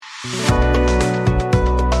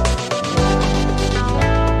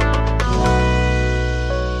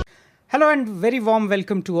Hello and very warm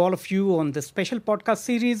welcome to all of you on this special podcast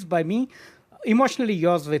series by me, Emotionally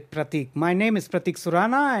Yours with Pratik. My name is Pratik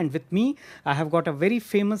Surana, and with me I have got a very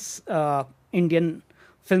famous Indian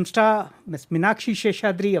film star, Miss Meenakshi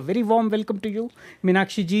Seshadri. A very warm welcome to you,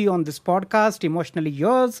 Meenakshi ji, on this podcast, Emotionally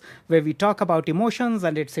Yours, where we talk about emotions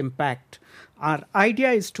and its impact. Our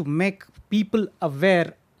idea is to make people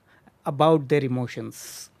aware about their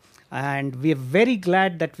emotions. And we are very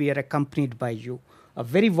glad that we are accompanied by you. A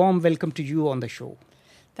very warm welcome to you on the show.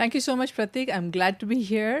 Thank you so much, Pratik. I'm glad to be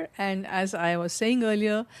here. And as I was saying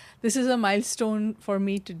earlier, this is a milestone for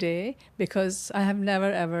me today because I have never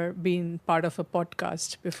ever been part of a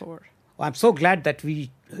podcast before. I'm so glad that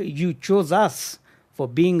you chose us for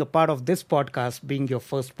being a part of this podcast, being your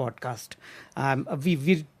first podcast.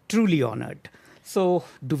 We're truly honored. So,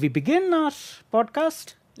 do we begin our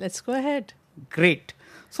podcast? Let's go ahead. Great.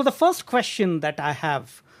 So, the first question that I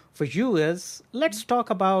have for you is, let's talk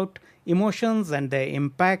about emotions and their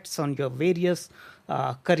impacts on your various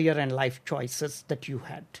career and life choices that you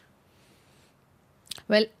had.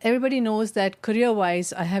 Well, everybody knows that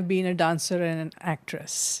career-wise, I have been a dancer and an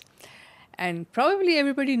actress. And probably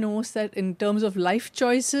everybody knows that in terms of life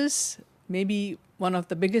choices, maybe one of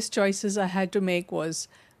the biggest choices I had to make was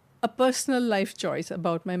a personal life choice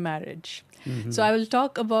about my marriage. Mm-hmm. So I will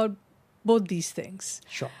talk about both these things.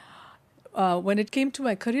 Sure. When it came to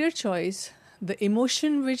my career choice, the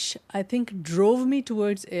emotion which I think drove me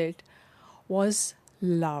towards it was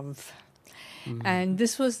love. Mm-hmm. And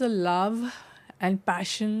this was the love and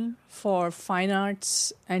passion for fine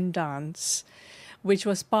arts and dance, which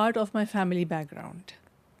was part of my family background.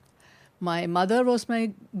 My mother was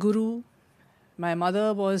my guru. My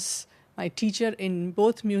mother was my teacher in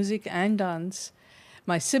both music and dance.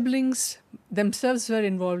 My siblings themselves were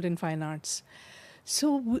involved in fine arts.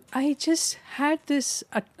 So I just had this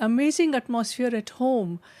amazing atmosphere at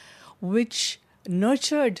home which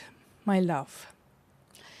nurtured my love.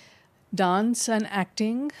 Dance and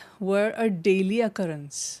acting were a daily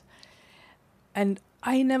occurrence. And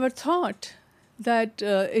I never thought that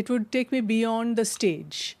it would take me beyond the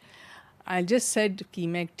stage. I just said कि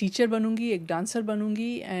मैं एक teacher बनूंगी, एक dancer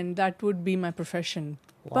बनूंगी, and that would be my profession.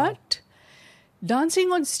 Wow. But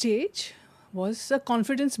dancing on stage was a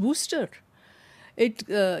confidence booster.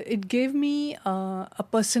 It gave me a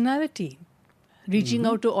personality, reaching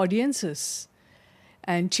out to audiences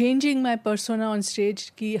and changing my persona on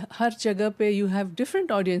stage. कि हर जगह पे you have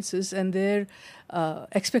different audiences and their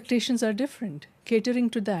expectations are different,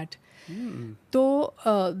 catering to that. So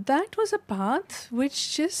that was a path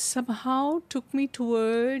which just somehow took me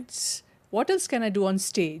towards what else can I do on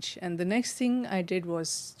stage? And the next thing I did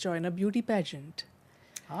was join a beauty pageant.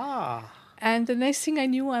 And the next thing I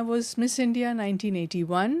knew, I was Miss India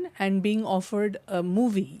 1981 and being offered a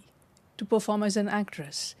movie to perform as an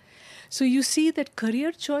actress. So you see that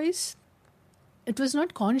career choice, it was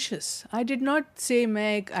not conscious. I did not say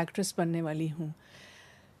मैं एक actress बनने वाली हूँ.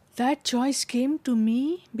 That choice came to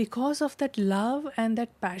me because of that love and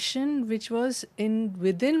that passion which was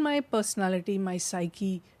within my personality, my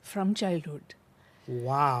psyche from childhood.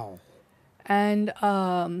 Wow. And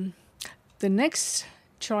the next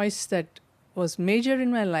choice that was major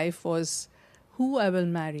in my life was who I will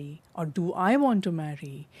marry, or do I want to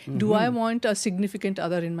marry? Mm-hmm. Do I want a significant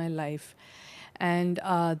other in my life? And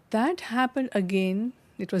that happened again.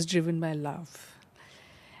 It was driven by love.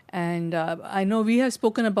 And I know we have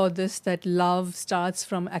spoken about this, that love starts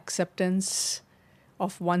from acceptance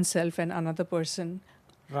of oneself and another person.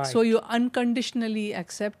 Right. So you unconditionally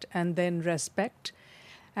accept and then respect,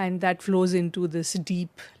 and that flows into this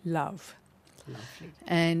deep love. Lovely.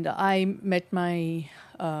 And I met my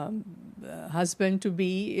husband to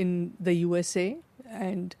be in the USA,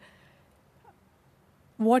 and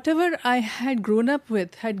whatever I had grown up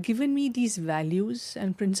with had given me these values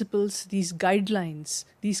and principles, these guidelines,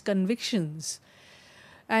 these convictions.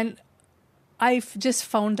 And I've just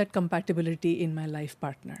found that compatibility in my life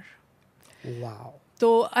partner. Wow.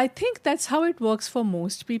 So I think that's how it works for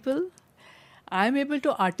most people. I'm able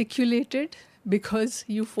to articulate it because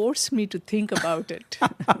you forced me to think about it.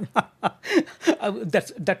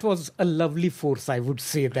 That was a lovely force, I would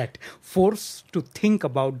say that. Force to think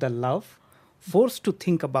about the love, force to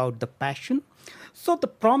think about the passion. So the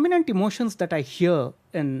prominent emotions that I hear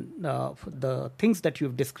in the things that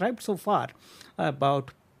you've described so far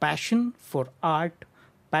about passion for art,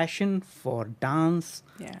 passion for dance,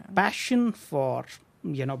 passion for,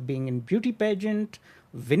 being in beauty pageant,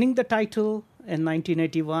 winning the title in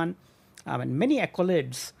 1981. Many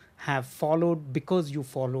accolades have followed because you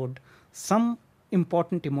followed some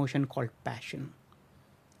important emotion called passion,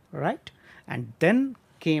 right? And then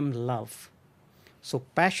came love. So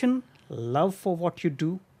passion, love for what you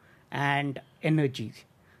do, and energy.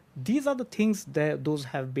 These are the things that those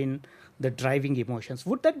have been the driving emotions.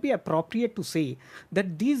 Would that be appropriate to say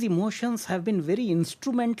that these emotions have been very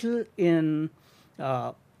instrumental in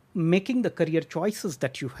uh, making the career choices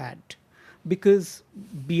that you had? Because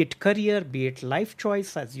be it career, be it life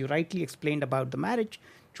choice, as you rightly explained about the marriage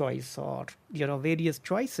choice, or various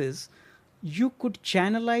choices, you could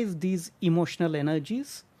channelize these emotional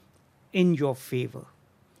energies in your favor.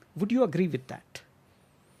 Would you agree with that?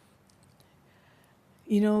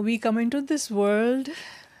 We come into this world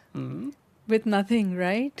with nothing,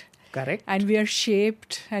 right? Correct. And we are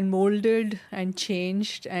shaped and molded and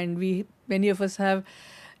changed, and many of us have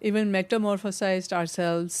even metamorphosized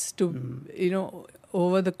ourselves to,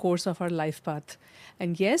 over the course of our life path.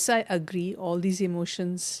 And yes, I agree, all these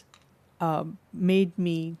emotions made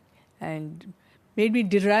me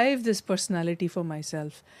derive this personality for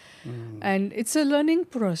myself. And it's a learning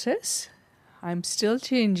process. I'm still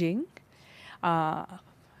changing.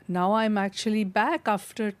 Now I'm actually back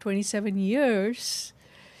after 27 years,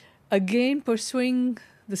 again pursuing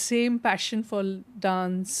the same passion for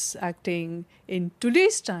dance, acting in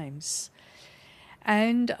today's times.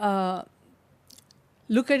 And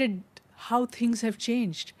look at it, how things have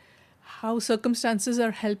changed, how circumstances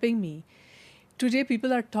are helping me. Today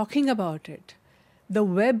people are talking about it. The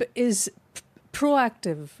web is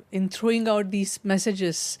proactive in throwing out these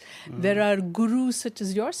messages. There are gurus such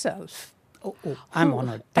as yourself. I'm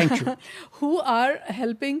honored. Thank you. Who are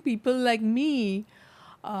helping people like me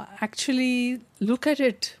actually look at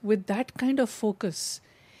it with that kind of focus.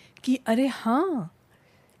 Ki, are haan,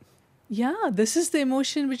 yeah, this is the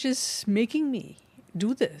emotion which is making me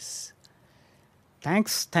do this.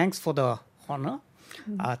 Thanks for the honor.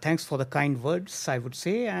 Thanks for the kind words, I would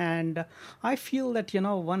say. And I feel that,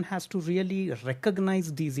 one has to really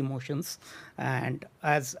recognize these emotions. And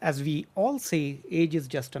as we all say, age is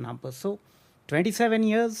just a number. So 27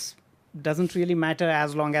 years doesn't really matter,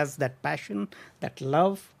 as long as that passion, that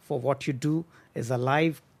love for what you do is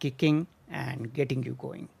alive, kicking, and getting you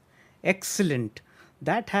going. Excellent.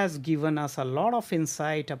 That has given us a lot of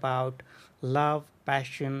insight about love,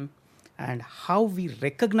 passion, and how we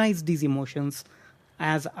recognize these emotions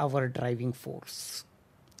as our driving force.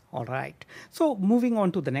 All right. So moving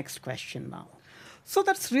on to the next question now. So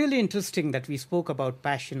that's really interesting that we spoke about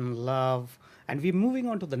passion, love, and we're moving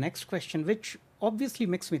on to the next question, which obviously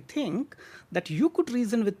makes me think that you could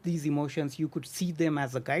reason with these emotions, you could see them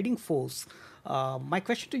as a guiding force. My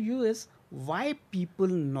question to you is, why people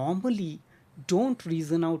normally don't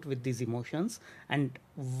reason out with these emotions, and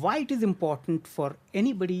why it is important for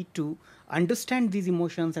anybody to understand these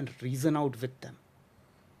emotions and reason out with them?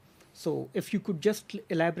 So if you could just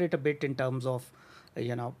elaborate a bit in terms of,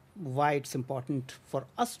 why it's important for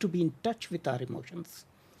us to be in touch with our emotions,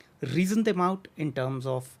 reason them out in terms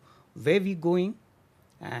of where we're going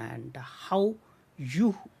and how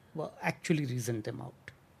you actually reason them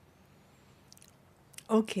out.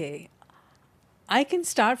 Okay. I can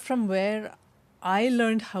start from where I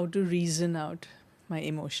learned how to reason out my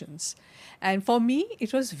emotions. And for me,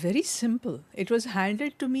 it was very simple. It was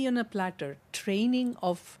handed to me on a platter, training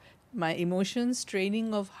of my emotions,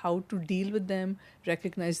 training of how to deal with them,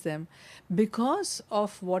 recognize them, because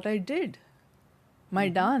of what I did. My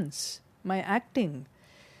dance, my acting.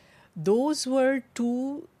 Those were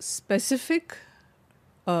two specific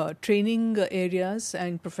training areas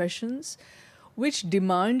and professions which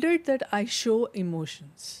demanded that I show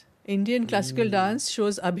emotions. Indian classical dance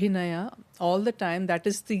shows abhinaya all the time. That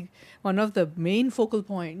is one of the main focal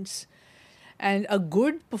points. And a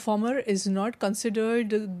good performer is not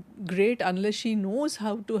considered great unless she knows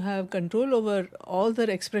how to have control over all their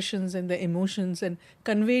expressions and the emotions and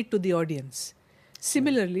convey it to the audience.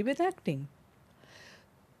 Similarly with acting.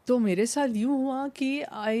 तो मेरे साथ यूँ हुआ कि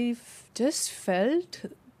I just felt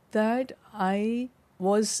that I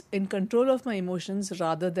was in control of my emotions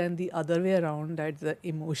rather than the other way around, that the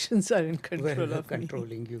emotions are in control of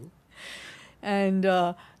controlling me. you. And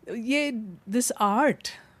this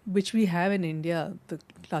art which we have in India, the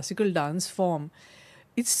classical dance form,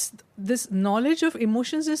 it's this knowledge of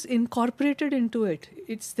emotions is incorporated into it.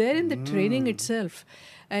 It's there in the training itself.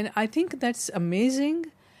 And I think that's amazing.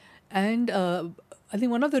 And I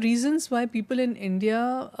think one of the reasons why people in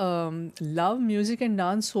India love music and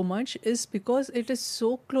dance so much is because it is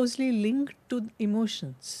so closely linked to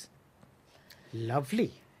emotions.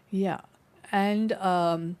 Lovely. Yeah. And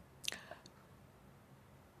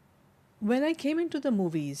when I came into the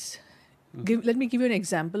movies, let me give you an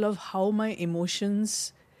example of how my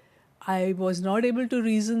emotions, I was not able to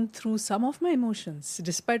reason through some of my emotions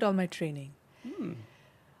despite all my training.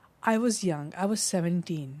 I was young. I was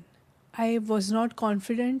 17. I was not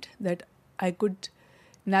confident that I could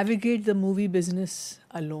navigate the movie business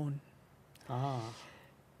alone. Ah.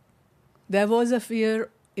 There was a fear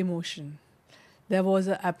emotion. There was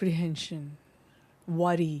a apprehension,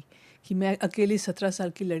 worry कि मैं अकेली 17 साल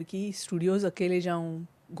की लड़की studios अकेले जाऊं,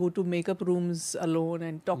 go to makeup rooms alone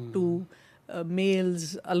and talk to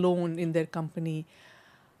males alone in their company.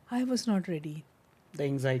 I was not ready. The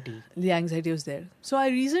anxiety. The anxiety was there. So I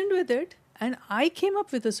reasoned with it and I came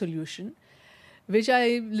up with a solution which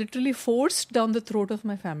I literally forced down the throat of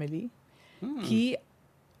my family. Ki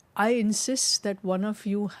I insist that one of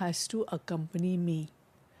you has to accompany me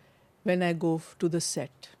when I go to the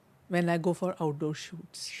set, when I go for outdoor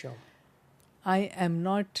shoots. Sure. I am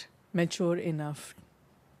not mature enough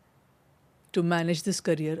to manage this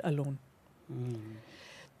career alone.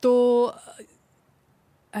 So,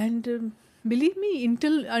 and believe me,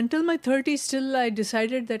 until my 30s, still I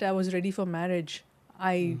decided that I was ready for marriage.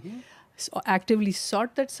 I actively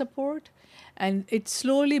sought that support, and it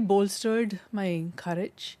slowly bolstered my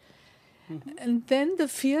courage. And then the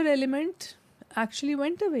fear element actually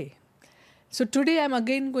went away. So today I'm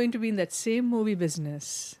again going to be in that same movie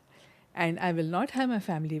business, and I will not have my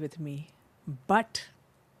family with me, but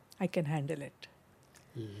I can handle it.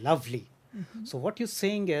 Lovely. So what you're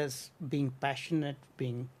saying is being passionate,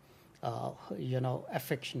 being,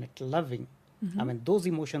 affectionate, loving. I mean, those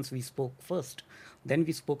emotions we spoke first. Then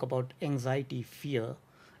we spoke about anxiety, fear,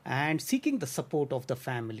 and seeking the support of the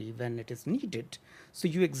family when it is needed. So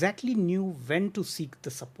you exactly knew when to seek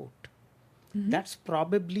the support. That's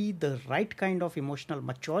probably the right kind of emotional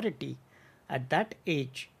maturity at that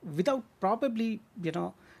age. Without probably,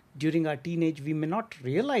 during our teenage, we may not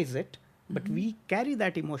realize it, but we carry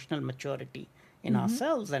that emotional maturity in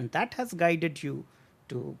ourselves, and that has guided you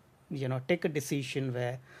to, take a decision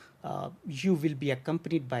where you will be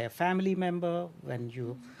accompanied by a family member when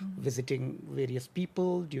you're visiting various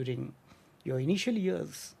people during your initial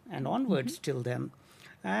years and onwards till then.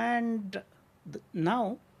 And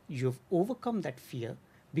now you've overcome that fear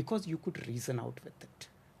because you could reason out with it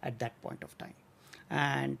at that point of time.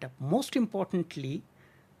 And most importantly,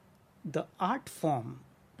 the art form,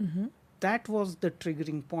 that was the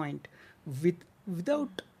triggering point.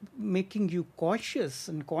 Without making you cautious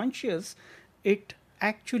and conscious, it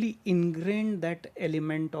actually ingrained that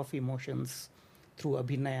element of emotions through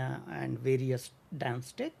abhinaya and various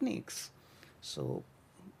dance techniques. So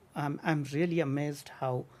I'm really amazed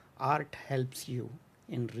how art helps you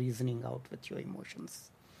in reasoning out with your emotions.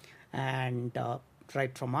 And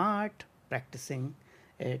right from art, practicing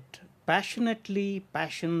it passionately,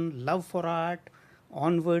 passion, love for art,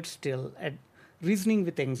 onwards till reasoning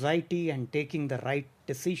with anxiety and taking the right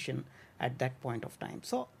decision at that point of time.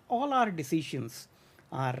 So all our decisions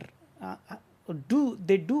are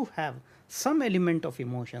do have some element of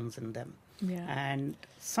emotions in them. Yeah. And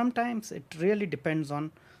sometimes it really depends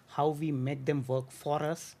on how we make them work for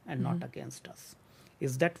us and not against us.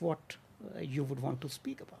 Is that what you would want to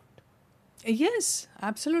speak about? Yes,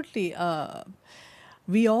 absolutely.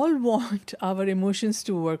 We all want our emotions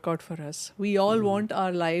to work out for us. We all want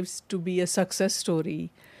our lives to be a success story,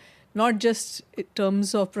 not just in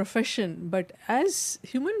terms of profession, but as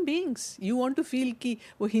human beings. You want to feel कि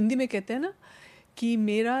वो हिंदी में कहते हैं ना कि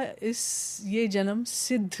मेरा ये जन्म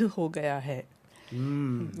सिद्ध हो गया है.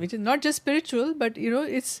 Which is not just spiritual, but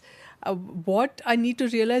it's what I need to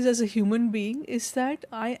realize as a human being is that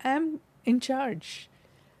I am in charge.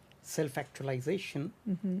 Self-actualization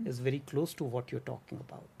is very close to what you're talking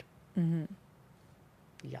about.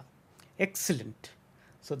 Yeah, excellent.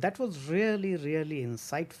 So that was really, really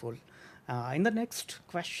insightful. In the next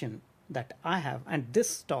question that I have, and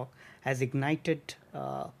this talk has ignited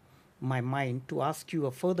my mind to ask you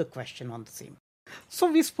a further question on the same.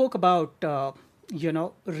 So we spoke about,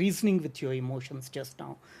 reasoning with your emotions just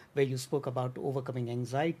now, where you spoke about overcoming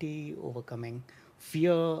anxiety, overcoming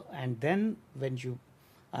fear, and then when you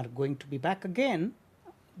are going to be back again,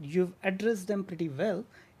 you've addressed them pretty well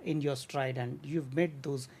in your stride and you've made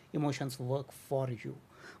those emotions work for you.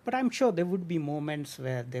 But I'm sure there would be moments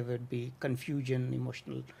where there would be confusion,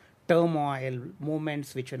 emotional turmoil,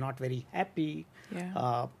 moments which are not very happy,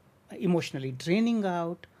 emotionally draining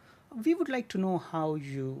out. We would like to know how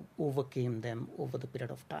you overcame them over the period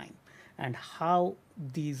of time and how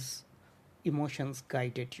these emotions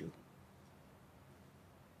guided you.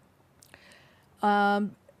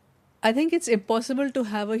 I think it's impossible to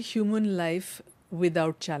have a human life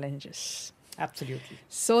without challenges. Absolutely.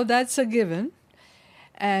 So that's a given.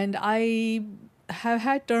 And I have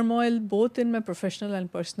had turmoil both in my professional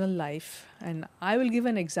and personal life. And I will give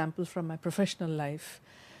an example from my professional life.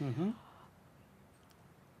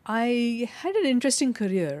 I had an interesting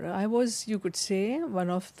career. I was, you could say, one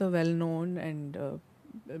of the well-known and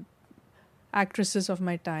actresses of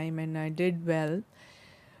my time, and I did well.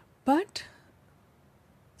 But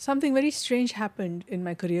something very strange happened in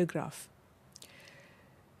my career graph.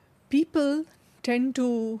 People tend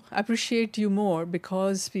to appreciate you more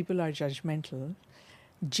because people are judgmental.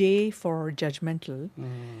 J for judgmental.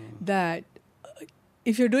 That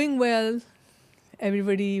if you're doing well,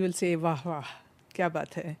 everybody will say, "Wah wah, क्या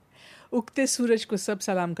बात है." उगते सूरज को सब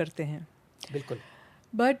सलाम करते हैं. बिल्कुल.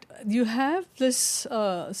 But you have this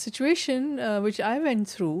situation which I went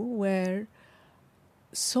through where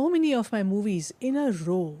so many of my movies in a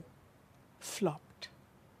row flopped.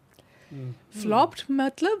 Flopped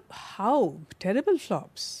matlab how? Terrible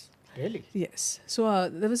flops. Really? Yes. So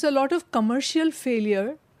there was a lot of commercial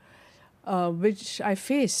failure which I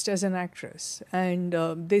faced as an actress. And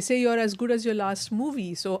they say you're as good as your last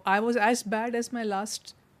movie. So I was as bad as my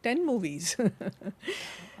last 10 movies.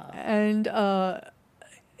 And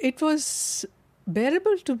it was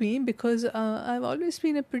bearable to me because I've always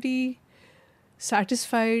been a pretty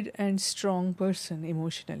satisfied and strong person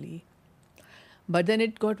emotionally. But then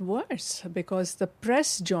it got worse because the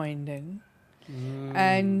press joined in.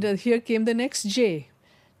 And here came the next J.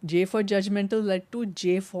 J for judgmental led to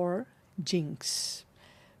J for Jinx.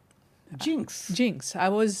 Jinx. Jinx. I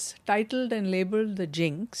was titled and labeled the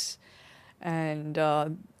Jinx. And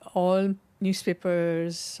all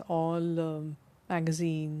newspapers, all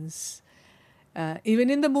magazines, even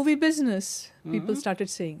in the movie business, people started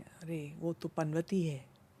saying, "Arey, wo to Panwati hai.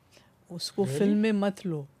 Usko film mein mat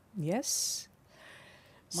lo." Yes.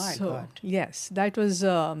 My God. Yes, that was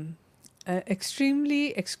an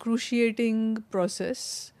extremely excruciating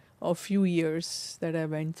process of few years that I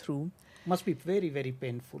went through. Must be very, very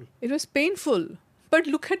painful. It was painful, but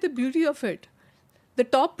look at the beauty of it. The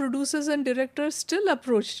top producers and directors still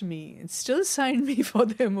approached me and still signed me for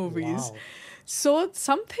their movies. Wow. So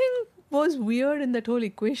something was weird in that whole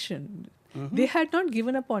equation. They had not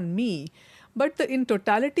given up on me, but in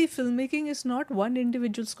totality, filmmaking is not one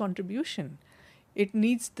individual's contribution. It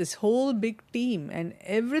needs this whole big team, and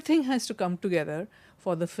everything has to come together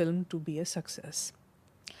for the film to be a success.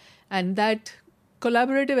 And that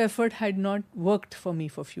collaborative effort had not worked for me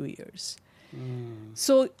for a few years.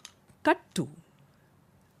 So, cut to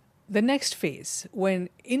the next phase, when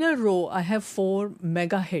in a row I have 4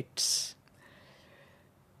 mega hits,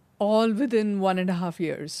 all within 1.5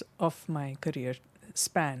 years of my career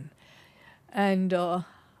span. And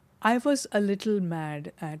I was a little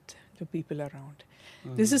mad at the people around.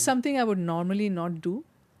 This is something I would normally not do.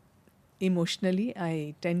 Emotionally,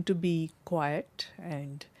 I tend to be quiet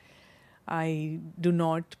and I do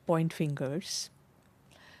not point fingers.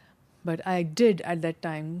 But I did at that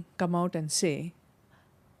time come out and say,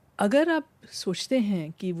 अगर आप सोचते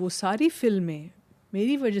हैं कि वो सारी फिल्में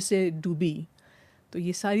मेरी वजह से डूबी, तो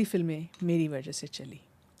ये सारी फिल्में मेरी वजह से चली.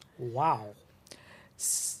 Wow.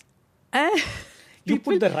 And You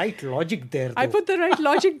put the right logic there. I though. put the right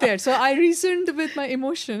logic there. So I reasoned with my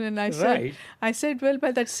emotion and Right. I said, well,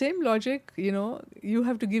 by that same logic, you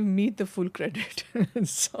have to give me the full credit.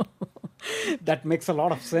 So That makes a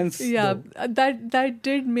lot of sense. yeah, though. that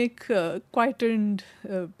did make quietened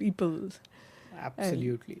people.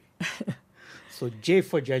 Absolutely. So J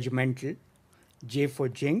for judgmental, J for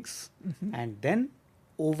Jinx, and then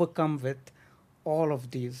overcome with all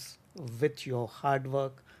of these, with your hard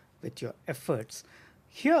work, with your efforts.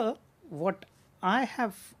 Here, what I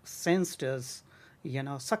have sensed is,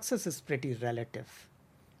 success is pretty relative.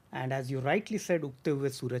 And as you rightly said, Ukte hue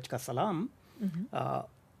Suraj ka salam,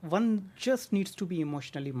 one just needs to be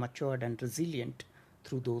emotionally matured and resilient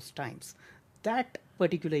through those times. That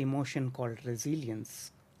particular emotion called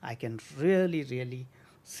resilience, I can really, really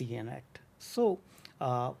see in it. So,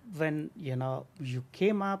 when, you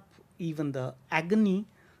came up, even the agony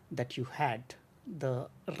that you had, the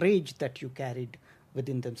rage that you carried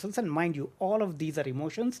within themselves, and mind you, all of these are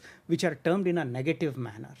emotions which are termed in a negative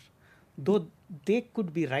manner, though they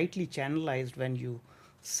could be rightly channelized when you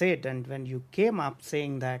said and when you came up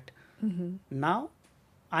saying that now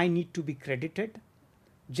I need to be credited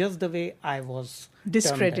just the way I was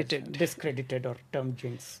discredited or termed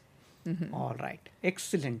Jinx. All right,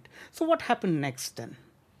 excellent. So what happened next then?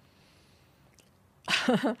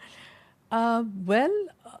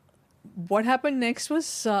 What happened next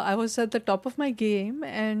was I was at the top of my game,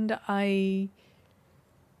 and I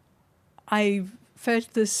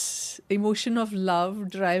felt this emotion of love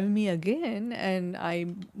drive me again, and I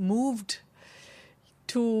moved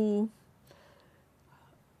to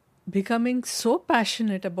becoming so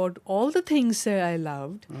passionate about all the things that I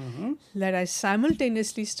loved that I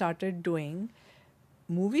simultaneously started doing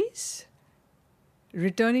movies,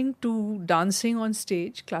 returning to dancing on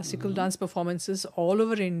stage, classical dance performances all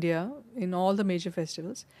over India in all the major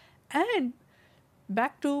festivals, and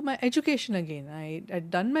back to my education again. I had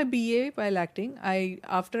done my BA while acting.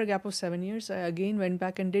 After a gap of 7 years, I again went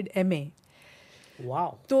back and did MA.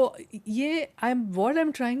 Wow. So what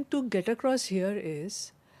I'm trying to get across here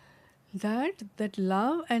is that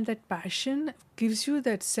love and that passion gives you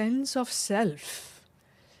that sense of self.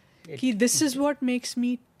 This is what makes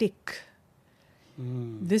me tick.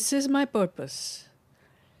 This is my purpose.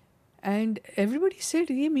 And everybody said,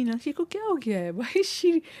 "Ye Meenakshi ko kya ho gaya hai? Why is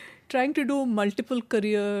she trying to do multiple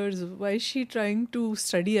careers? Why is she trying to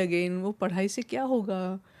study again? वो पढ़ाई से क्या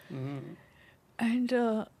होगा?" And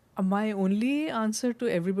my only answer to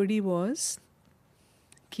everybody was,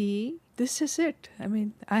 "Ki this is it. I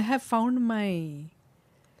mean, I have found my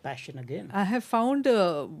Passion again. I have found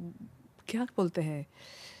क्या बोलते हैं,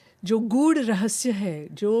 जो गूढ़ रहस्य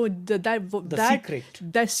है, जो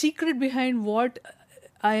that secret behind what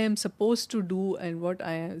I am supposed to do and what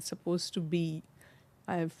I am supposed to be.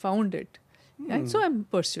 I have found it, and so I'm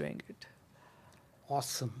pursuing it."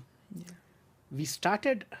 Awesome. Yeah. We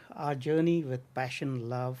started our journey with passion,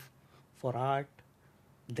 love for art,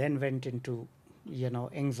 then went into,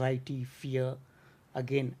 anxiety, fear,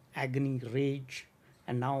 again, agony, rage,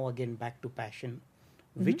 and now again back to passion,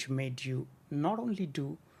 which made you not only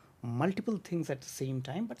do multiple things at the same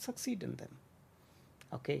time, but succeed in them.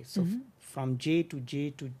 Okay, so from J to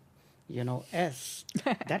S,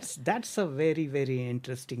 that's a very, very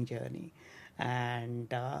interesting journey. And,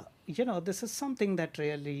 this is something that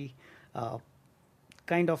really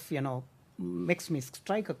kind of, makes me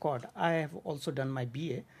strike a chord. I have also done my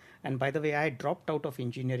BA. And by the way, I dropped out of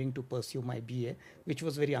engineering to pursue my BA, which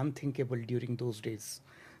was very unthinkable during those days.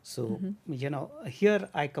 So, here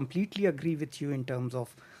I completely agree with you in terms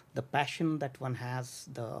of the passion that one has,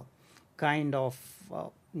 the kind of,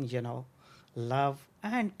 love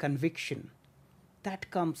and conviction that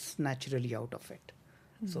comes naturally out of it.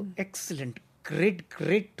 So, excellent.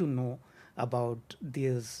 Great to know about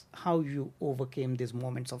this, how you overcame these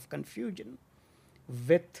moments of confusion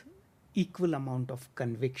with equal amount of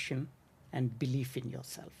conviction and belief in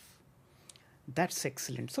yourself. That's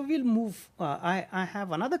excellent. So we'll move. I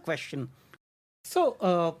have another question. So,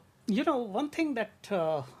 one thing that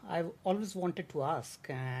I've always wanted to ask,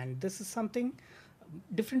 and this is something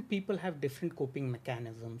different people have different coping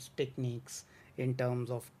mechanisms, techniques in terms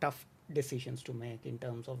of tough decisions to make, in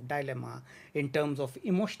terms of dilemma, in terms of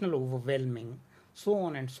emotional overwhelming, so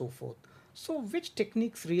on and so forth. So, which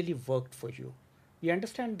techniques really worked for you? We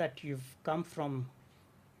understand that you've come from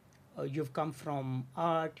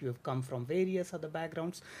art, you've come from various other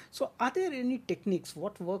backgrounds. So, are there any techniques?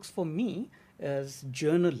 What works for me is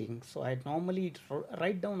journaling. So, I normally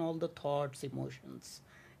write down all the thoughts, emotions,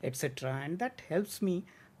 etc., and that helps me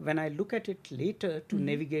when I look at it later to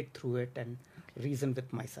navigate through it and reason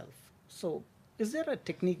with myself. So, is there a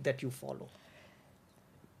technique that you follow?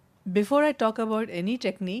 Before I talk about any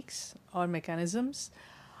techniques or mechanisms,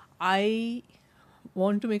 I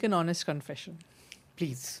want to make an honest confession.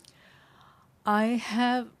 Please. I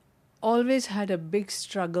have always had a big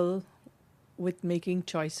struggle with making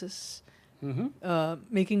choices,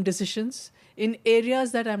 making decisions in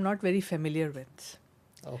areas that I'm not very familiar with.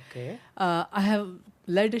 Okay. I have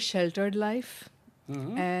led a sheltered life,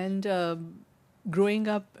 and growing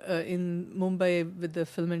up in Mumbai with the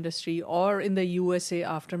film industry or in the USA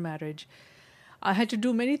after marriage, I had to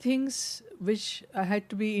do many things which I had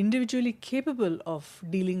to be individually capable of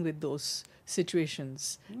dealing with those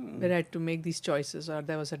situations where I had to make these choices or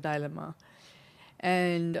there was a dilemma.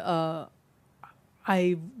 And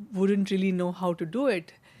I wouldn't really know how to do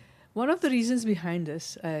it. One of the reasons behind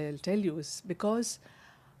this, I'll tell you, is because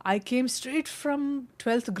I came straight from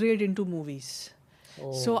 12th grade into movies.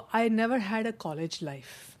 Oh. So I never had a college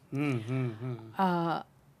life.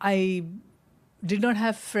 I did not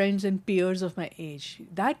have friends and peers of my age.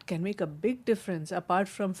 That can make a big difference apart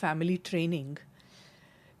from family training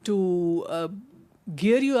to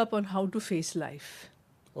gear you up on how to face life.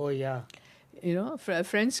 Oh, yeah.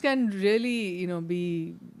 Friends can really,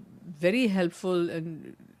 be very helpful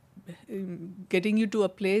in getting you to a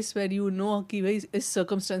place where you know कि भाई इस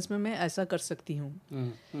circumstance में मैं ऐसा कर सकती हूँ.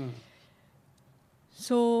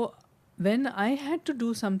 So when I had to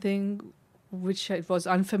do something which was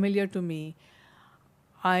unfamiliar to me,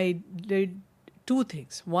 I did two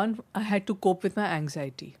things. One, I had to cope with my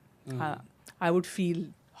anxiety. I would feel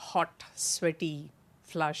hot, sweaty,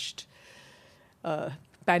 flushed,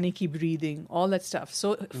 panicky breathing, all that stuff.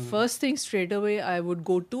 So first thing straight away I would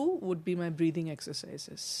go to would be my breathing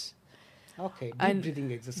exercises. Okay, deep And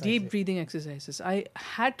breathing exercises. deep breathing exercises. I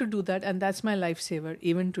had to do that, and that's my lifesaver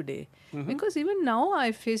even today. Because even now,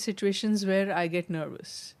 I face situations where I get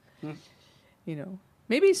nervous. You know,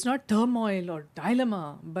 maybe it's not turmoil or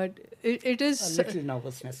dilemma, but it A is little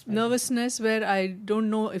nervousness, maybe. nervousness where I don't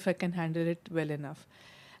know if I can handle it well enough.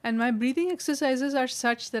 And my breathing exercises are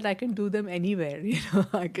such that I can do them anywhere.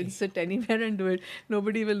 I can sit anywhere and do it.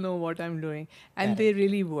 Nobody will know what I'm doing, and they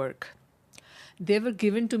really work. They were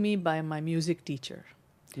given to me by my music teacher,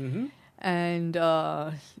 and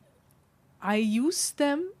I use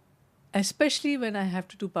them especially when I have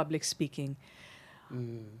to do public speaking.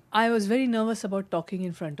 I was very nervous about talking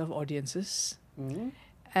in front of audiences,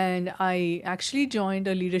 and I actually joined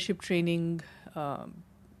a leadership training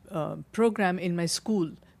program in my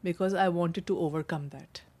school because I wanted to overcome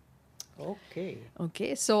that. Okay.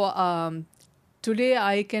 Okay, so today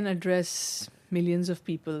I can address millions of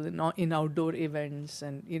people in outdoor events,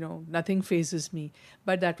 and nothing phases me.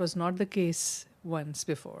 But that was not the case once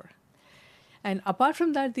before. And apart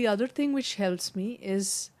from that, the other thing which helps me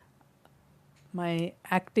is my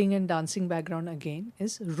acting and dancing background again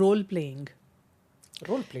is role playing.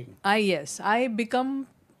 Role playing. Yes, I become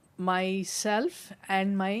myself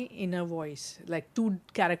and my inner voice, like two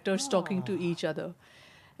characters talking to each other.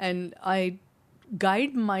 And I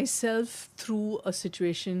guide myself through a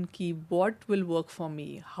situation. What will work for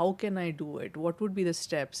me? How can I do it? What would be the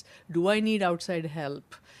steps? Do I need outside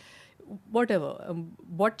help? Whatever.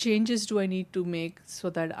 What changes do I need to make so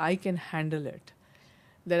that I can handle it?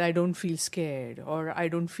 That I don't feel scared or I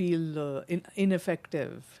don't feel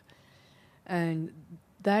ineffective. And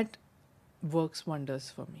that works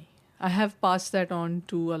wonders for me. I have passed that on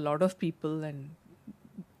to a lot of people, and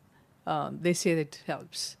they say that it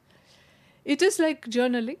helps. It is like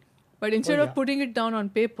journaling, but instead of putting it down on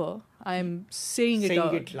paper, I'm saying it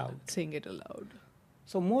loud. Saying it aloud.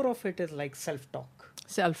 So more of it is like self-talk.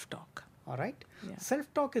 Self-talk. All right. Yeah.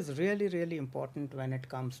 Self-talk is really, really important when it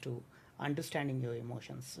comes to understanding your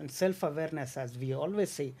emotions. And self-awareness, as we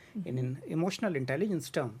always say in emotional intelligence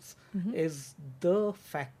terms, is the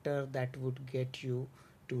factor that would get you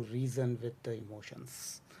to reason with the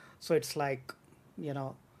emotions. So it's like,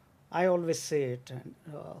 I always say it,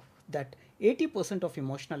 that 80% of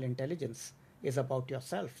emotional intelligence is about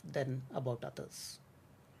yourself than about others.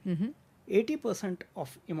 80%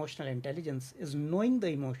 of emotional intelligence is knowing the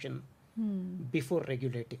emotion before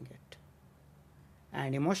regulating it.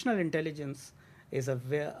 And emotional intelligence is a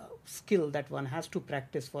skill that one has to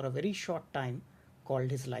practice for a very short time called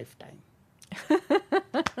his lifetime.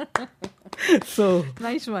 So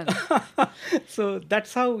nice one. So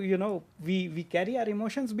that's how we carry our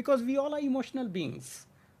emotions, because we all are emotional beings,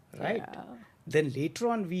 right? Yeah. Then later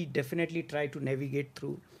on we definitely try to navigate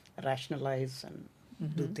through, rationalize and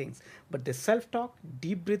do things. But the self-talk,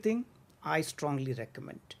 deep breathing, I strongly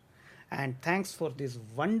recommend. And thanks for these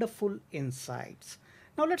wonderful insights.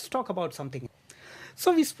 Now let's talk about something.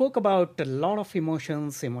 So we spoke about a lot of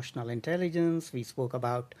emotions, emotional intelligence. We spoke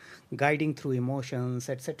about guiding through emotions,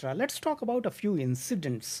 etc. Let's talk about a few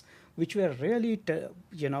incidents which were really,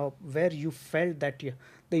 where you felt that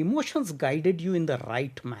the emotions guided you in the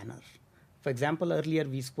right manner. For example, earlier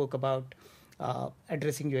we spoke about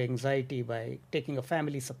addressing your anxiety by taking a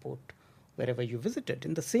family support wherever you visited.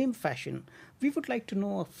 In the same fashion, we would like to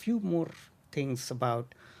know a few more things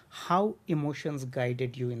about how emotions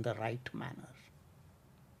guided you in the right manner.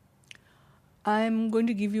 I'm going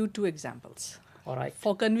to give you two examples. All right.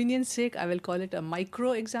 For convenience sake, I will call it a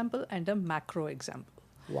micro example and a macro example.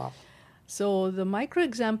 Wow. So the micro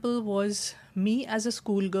example was me as a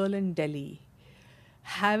schoolgirl in Delhi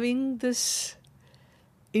having this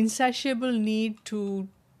insatiable need to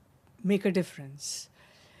make a difference.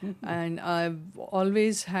 And I've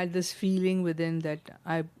always had this feeling within that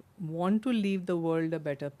I want to leave the world a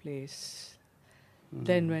better place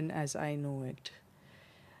than when as I know it.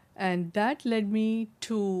 And that led me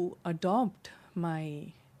to adopt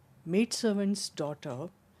my maidservant's daughter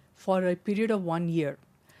for a period of 1 year.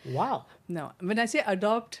 Wow. Now, when I say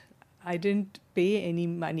adopt, I didn't pay any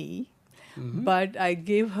money, but I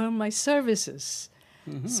gave her my services.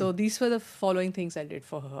 So these were the following things I did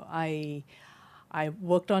for her. I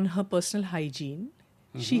worked on her personal hygiene.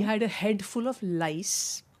 She had a head full of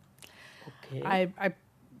lice. Okay. I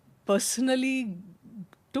personally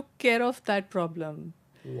took care of that problem.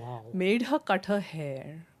 Wow. Made her cut her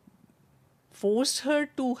hair. Forced her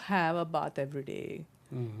to have a bath every day.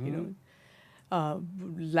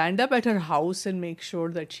 Land up at her house and make sure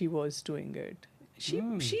that she was doing it.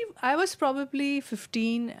 I was probably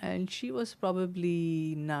 15 and she was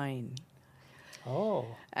probably 9. Oh.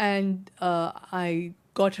 And I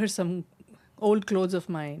got her old clothes of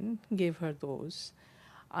mine, gave her those.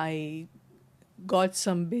 I got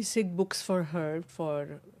some basic books for her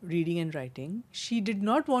for reading and writing. She did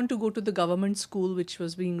not want to go to the government school, which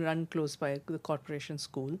was being run close by the corporation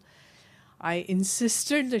school. I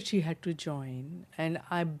insisted that she had to join, and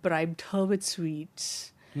I bribed her with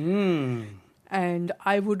sweets. And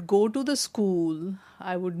I would go to the school,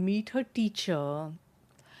 I would meet her teacher,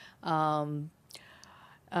 I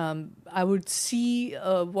would see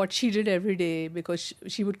what she did every day, because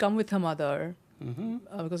she would come with her mother,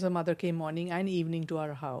 because her mother came morning and evening to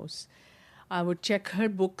our house. I would check her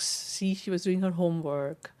books, see she was doing her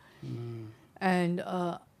homework. And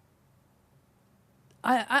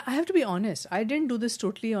I have to be honest, I didn't do this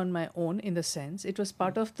totally on my own, in the sense it was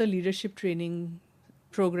part of the leadership training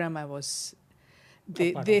program I was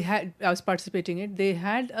I was participating in. They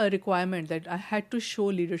had a requirement that I had to show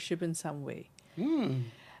leadership in some way.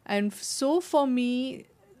 And so for me,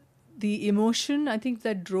 the emotion I think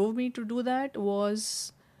that drove me to do that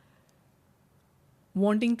was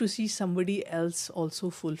wanting to see somebody else also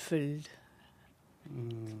fulfilled,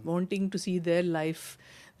 wanting to see their life,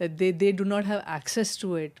 that they do not have access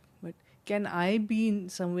to it, but can I be in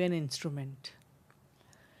some way an instrument?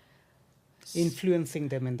 Influencing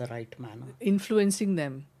them in the right manner. Influencing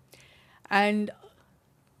them. And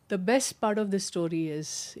the best part of this story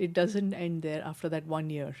is it doesn't end there after that 1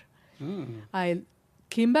 year. I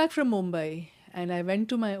came back from Mumbai and I went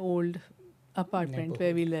to my old apartment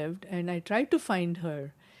where we lived, and I tried to find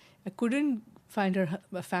her. I couldn't find her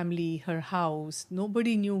family, her house.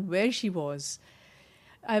 Nobody knew where she was.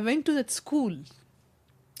 I went to that school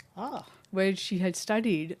where she had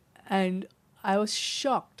studied, and I was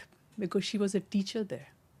shocked because she was a teacher there.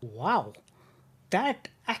 Wow. That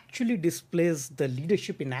actually displays the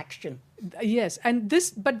leadership in action. Yes,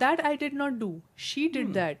 but that I did not do. She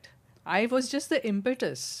did that. I was just the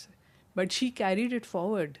impetus, but she carried it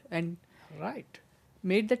forward and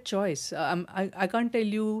made that choice. I can't tell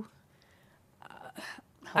you.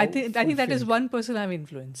 I think that is one person I've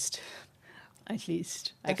influenced. At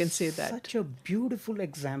least I can say that. Such a beautiful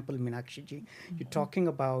example, Meenakshi ji. You're talking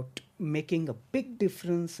about making a big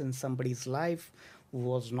difference in somebody's life who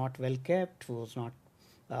was not well kept, who was not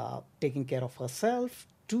taking care of herself,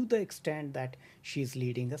 to the extent that she's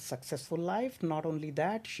leading a successful life. Not only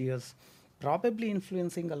that, she is probably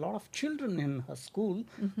influencing a lot of children in her school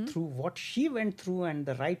through what she went through and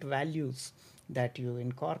the right values that you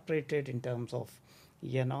incorporated in terms of,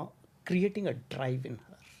 creating a drive in her.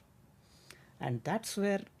 And that's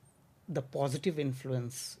where the positive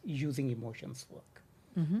influence using emotions work.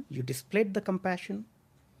 You displayed the compassion,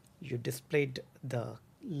 you displayed the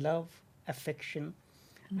love, affection,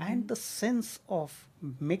 and the sense of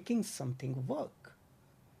making something work.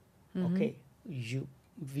 Okay,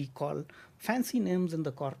 we call fancy names in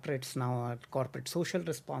the corporates now, corporate social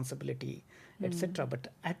responsibility, etc. But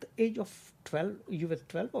at the age of 12, you were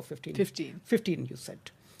 12 or 15? 15. 15, you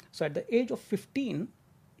said. So at the age of 15,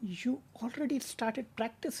 you already started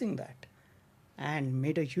practicing that and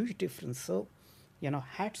made a huge difference. So,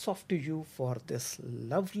 hats off to you for this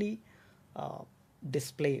lovely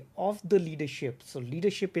display of the leadership. So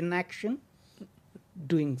leadership in action,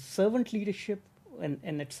 doing servant leadership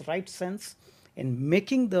in its right sense, in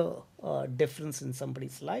making the difference in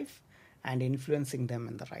somebody's life and influencing them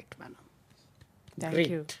in the right manner.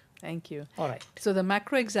 Thank you. All right. So the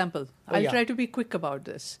macro example, I'll try to be quick about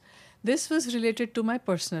this. This was related to my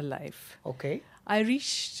personal life. Okay. I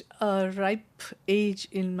reached a ripe age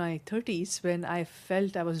in my 30s when I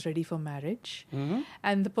felt I was ready for marriage.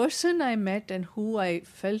 And the person I met and who I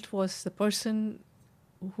felt was the person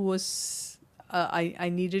who was I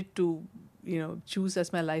needed to choose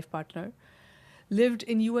as my life partner lived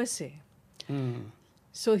in USA.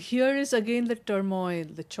 So here is again the turmoil,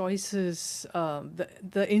 the choices,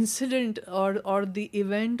 the incident or the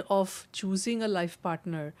event of choosing a life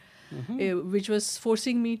partner, which was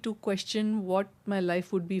forcing me to question what my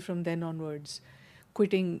life would be from then onwards.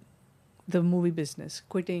 Quitting the movie business,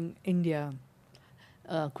 quitting India,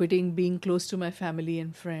 quitting being close to my family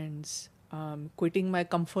and friends, quitting my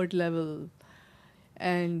comfort level,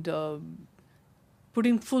 and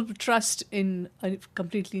putting full trust in a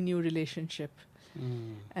completely new relationship.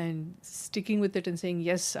 And sticking with it and saying,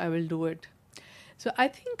 yes, I will do it. So I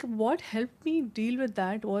think what helped me deal with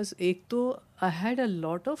that was, I had a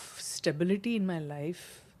lot of stability in my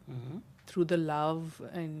life through the love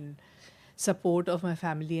and support of my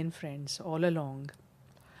family and friends all along.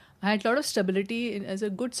 I had a lot of stability as a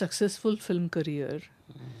good, successful film career.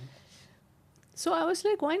 So I was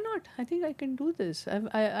like, why not? I think I can do this.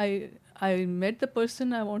 I met the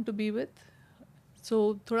person I want to be with.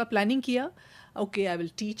 So thoda planning kiya. okay, I will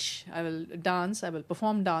teach, I will dance, I will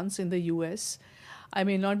perform dance in the US. I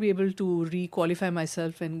may not be able to re-qualify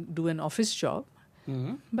myself and do an office job,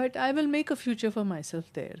 but I will make a future for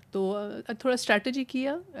myself there. So, thoda strategy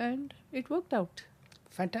kiya and it worked out.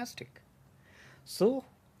 Fantastic. So,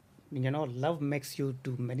 love makes you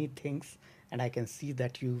do many things, and I can see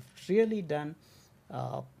that you've really done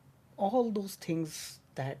uh, all those things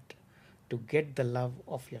that to get the love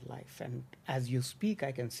of your life. And as you speak,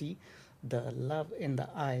 I can see the love in the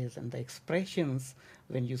eyes and the expressions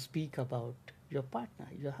when you speak about your partner,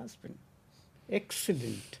 your husband.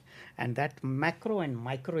 Excellent. And that macro and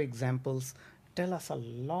micro examples tell us a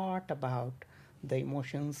lot about the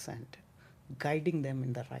emotions and guiding them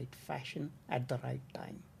in the right fashion at the right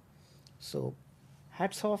time. So,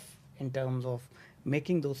 hats off in terms of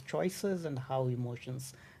making those choices and how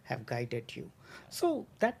emotions have guided you. So,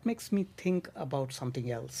 that makes me think about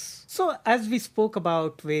something else. So, as we spoke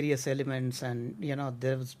about various elements, and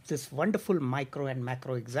there was this wonderful micro and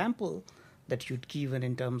macro example that you'd given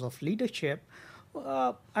in terms of leadership,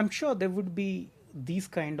 I'm sure there would be these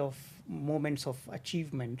kind of moments of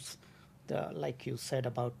achievements, like you said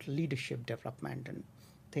about leadership development and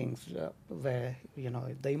things where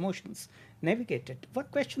the emotions navigated. One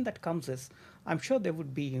question that comes is, I'm sure there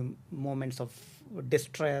would be moments of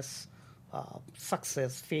distress,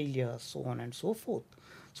 success, failure, so on and so forth.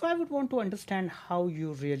 So I would want to understand how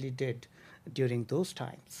you really did during those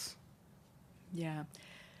times. Yeah.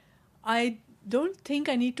 I don't think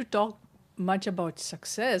I need to talk much about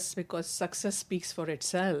success because success speaks for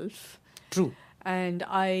itself. True. And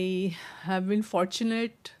I have been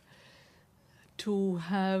fortunate to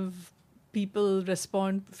have people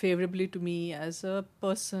respond favorably to me as a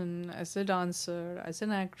person, as a dancer, as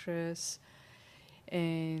an actress,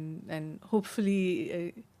 and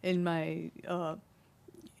hopefully in my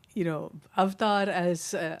avatar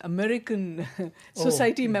as American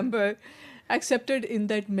society member, accepted in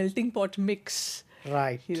that melting pot mix.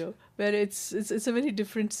 Right. Where it's a very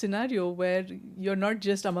different scenario where you're not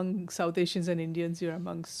just among South Asians and Indians, you're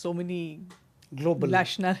among so many Global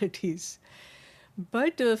nationalities.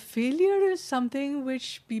 But failure is something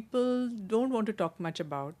which people don't want to talk much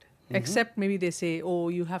about, except maybe they say, oh,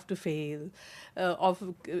 you have to fail,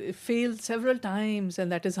 fail several times,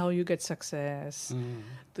 and that is how you get success.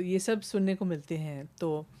 तो ये सब सुनने को मिलते हैं.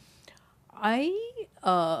 तो I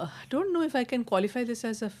don't know if I can qualify this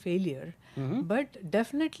as a failure, but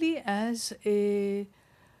definitely as a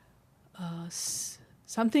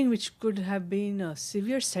something which could have been a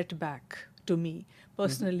severe setback to me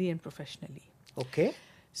personally and professionally. Okay.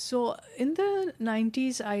 So in the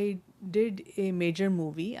 90s, I did a major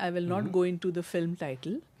movie. I will not go into the film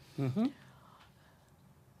title.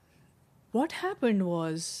 What happened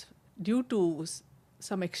was, due to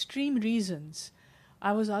some extreme reasons,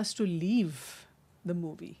 I was asked to leave the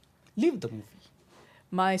movie. Leave the movie.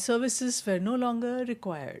 My services were no longer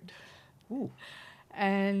required. Ooh.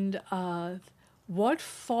 And what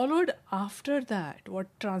followed after that, what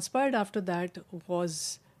transpired after that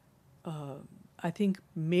was, I think,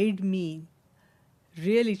 made me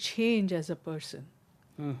really change as a person.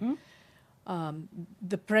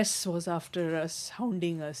 The press was after us,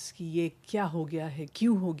 hounding us, कि ये क्या हो गया है,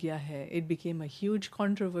 क्यों हो गया है. It became a huge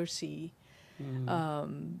controversy.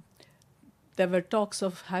 There were talks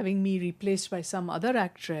of having me replaced by some other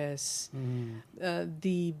actress.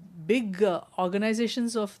 The big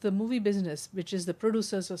organizations of the movie business, which is the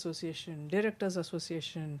Producers Association, Directors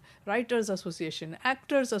Association, Writers Association,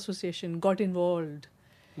 Actors Association, got involved.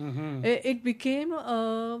 It became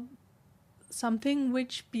something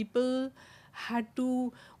which people had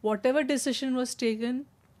to, whatever decision was taken,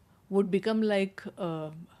 would become like,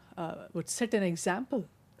 would set an example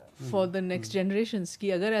for the next generations. कि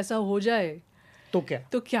अगर ऐसा हो जाए तो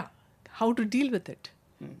क्या? How to deal with it?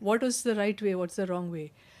 What was the right way? What's the wrong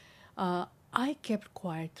way? I kept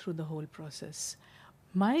quiet through the whole process.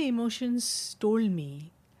 My emotions told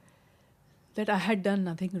me that I had done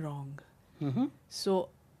nothing wrong. So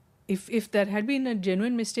if there had been a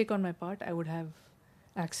genuine mistake on my part, I would have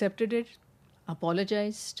accepted it,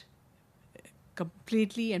 apologized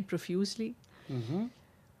completely and profusely.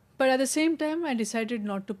 But at the same time, I decided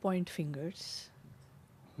not to point fingers.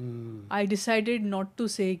 I decided not to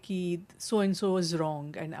say ki so-and-so is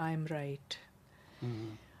wrong and I'm right.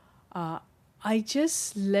 I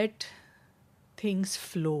just let things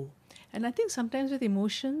flow. And I think sometimes with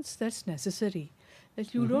emotions, that's necessary.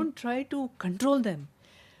 That you don't try to control them.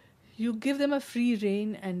 You give them a free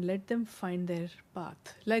rein and let them find their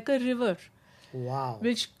path. Like a river. Wow.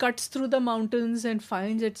 Which cuts through the mountains and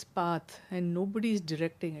finds its path, and nobody is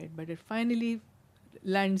directing it, but it finally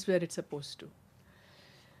lands where it's supposed to.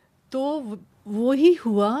 तो वो ही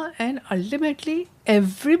हुआ, and ultimately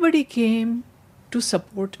everybody came to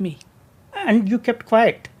support me. And you kept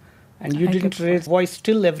quiet. And you I didn't kept raise quiet. voice.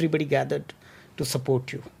 Still everybody gathered to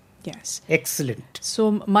support you. Yes. Excellent.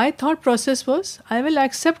 So my thought process was, I will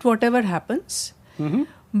accept whatever happens, Mm-hmm.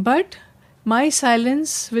 but my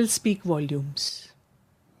silence will speak volumes.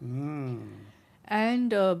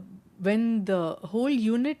 And when the whole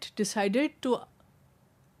unit decided to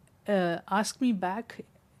ask me back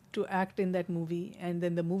to act in that movie, and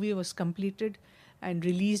then the movie was completed and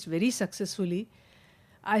released very successfully,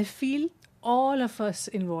 I feel all of us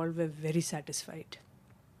involved were very satisfied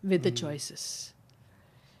with the choices.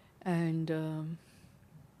 And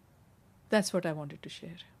that's what I wanted to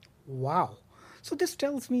share. Wow. So this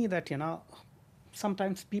tells me that,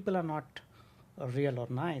 sometimes people are not real or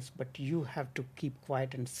nice, but you have to keep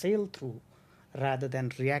quiet and sail through rather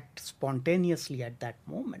than react spontaneously at that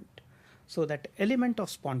moment. So that element of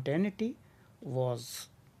spontaneity was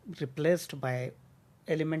replaced by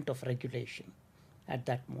element of regulation at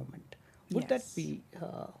that moment. Would that Yes. be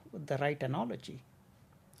the right analogy?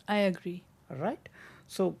 I agree. Right?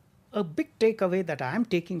 So, a big takeaway that I am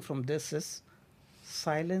taking from this is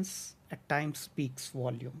silence at times speaks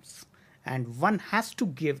volumes, and one has to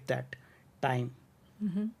give that time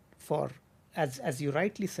for, as you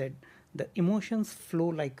rightly said, the emotions flow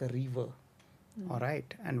like a river. All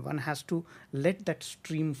right, and one has to let that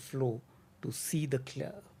stream flow to see the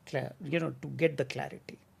to get the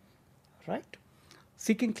clarity, right?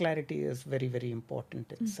 Seeking clarity is very, very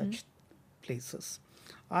important in such places.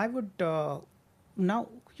 I would now,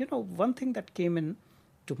 one thing that came in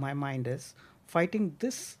to my mind is fighting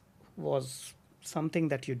this was something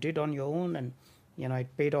that you did on your own, and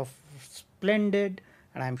it paid off splendid.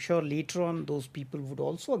 And I'm sure later on those people would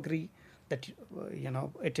also agree that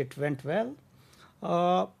it went well.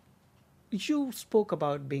 Uh, you spoke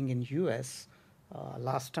about being in US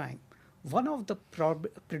last time. One of the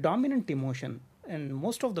predominant emotion in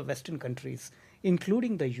most of the Western countries,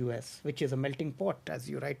 including the US, which is a melting pot, as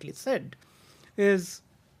you rightly said, is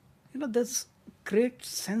this great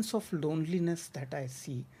sense of loneliness that I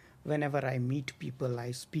see whenever I meet people,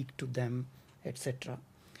 I speak to them, etc.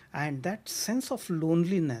 And that sense of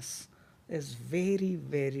loneliness is very,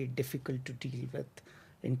 very difficult to deal with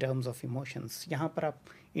in terms of emotions. यहाँ पर आप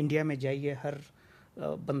India में जाइए, हर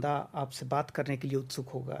बंदा आपसे बात करने के लिए उत्सुक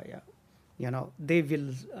होगा, या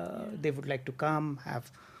they would like to come,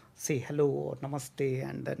 say hello or namaste,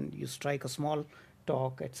 and then you strike a small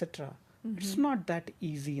talk, etc. It's not that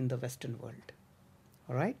easy in the Western world.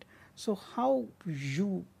 All right. So how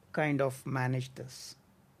you kind of manage this?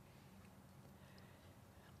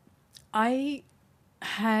 I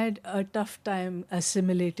had a tough time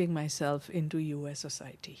assimilating myself into US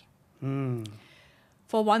society.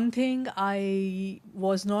 For one thing, I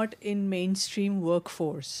was not in mainstream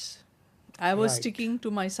workforce. I was Right. sticking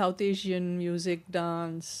to my South Asian music,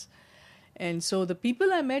 dance. And so the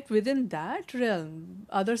people I met within that realm,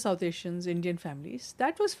 other South Asians, Indian families,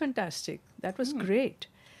 that was fantastic. That was great.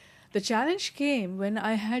 The challenge came when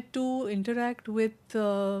I had to interact with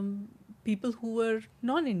people who were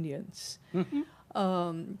non-Indians.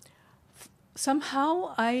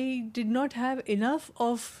 Somehow I did not have enough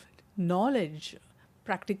of knowledge,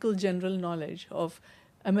 practical general knowledge of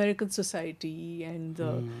American society, and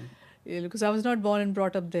because I was not born and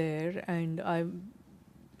brought up there, and I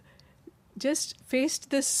just faced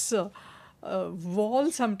this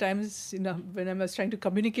wall sometimes, when I was trying to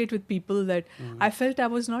communicate with people, that I felt I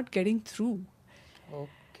was not getting through.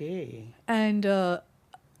 Okay. And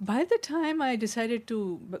by the time I decided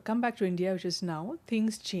to come back to India, which is now,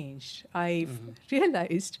 things changed. I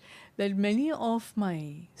realized that many of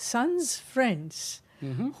my son's friends,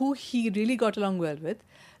 who he really got along well with,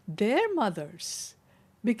 their mothers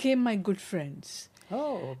became my good friends.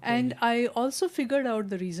 Oh, okay. And I also figured out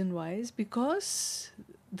the reason why is because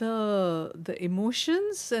the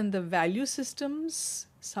emotions and the value systems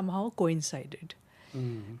somehow coincided.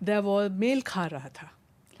 There was मेल खा रहा था.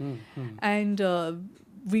 And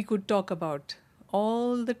we could talk about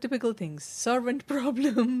all the typical things, servant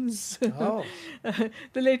problems, Oh.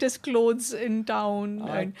 the latest clothes in town.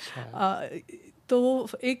 And, तो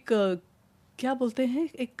एक क्या बोलते हैं,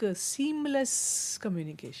 एक seamless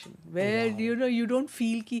communication where you don't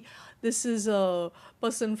feel कि this is a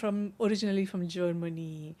person originally from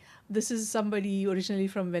Germany, this is somebody originally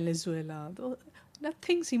from Venezuela.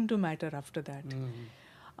 Nothing seemed to matter after that.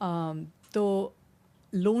 So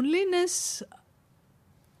loneliness,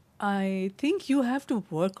 I think you have to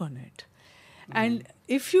work on it. And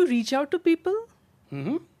if you reach out to people,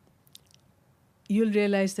 you'll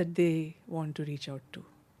realize that they want to reach out too.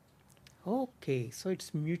 Okay, so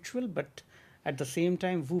it's mutual, but at the same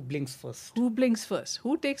time, who blinks first? Who blinks first?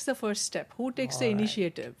 Who takes the first step? Who takes the All right.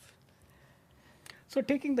 initiative? So,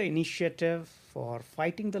 taking the initiative for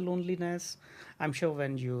fighting the loneliness, I'm sure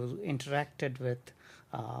when you interacted with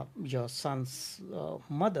your son's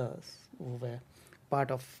mothers, who were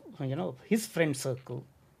part of his friend circle,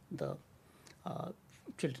 the uh,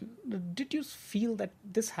 children, did you feel that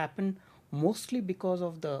this happened mostly because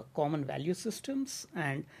of the common value systems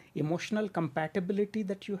and emotional compatibility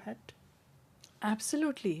that you had?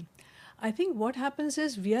 Absolutely. I think what happens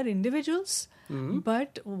is we are individuals, Mm-hmm.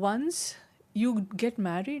 but once you get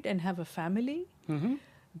married and have a family, Mm-hmm.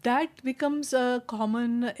 that becomes a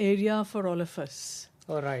common area for all of us.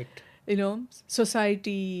 All right.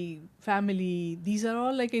 Society, family, these are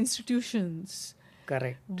all like institutions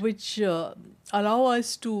Correct. which allow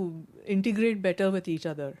us to integrate better with each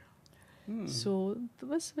other. Hmm. So,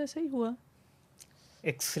 बस वैसा ही हुआ.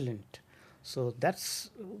 Excellent. So that's,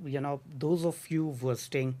 those of you who are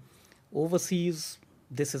staying overseas,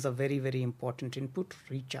 this is a very, very important input.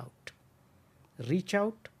 Reach out. Reach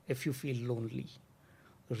out if you feel lonely.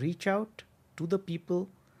 Reach out to the people.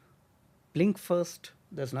 Blink first.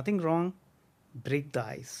 There's nothing wrong. Break the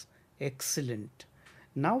ice. Excellent.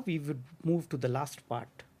 Now we would move to the last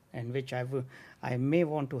part, in which I may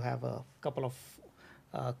want to have a couple of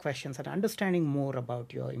questions and understanding more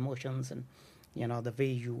about your emotions and the way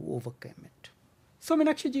you overcame it. So,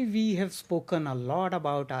 Meenakshi ji, we have spoken a lot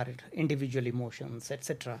about our individual emotions,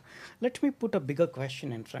 etc. Let me put a bigger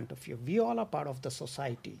question in front of you. We all are part of the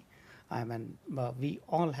society. I mean, we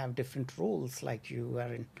all have different roles. Like you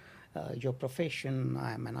are in your profession.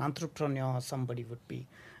 I'm an entrepreneur. Somebody would be,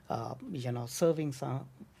 serving some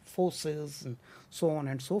forces and so on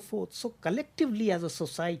and so forth. So, collectively as a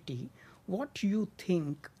society, what do you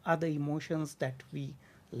think are the emotions that we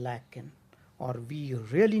lack in, or we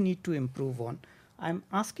really need to improve on? I'm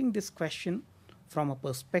asking this question from a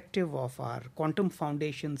perspective of our Quantum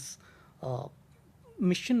Foundation's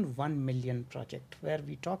Mission 1 Million project, where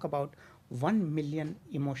we talk about 1 million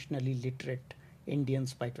emotionally literate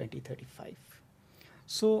Indians by 2035.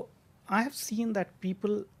 So I have seen that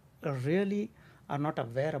people really are not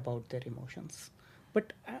aware about their emotions.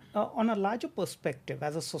 But on a larger perspective,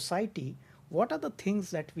 as a society, what are the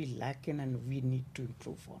things that we lack in and we need to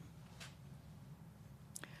improve on?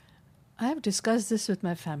 I have discussed this with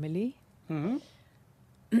my family. Mm-hmm.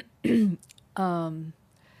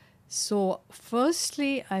 So,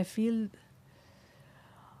 firstly, I feel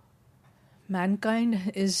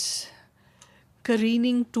mankind is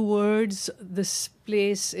careening towards this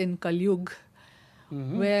place in Kalyug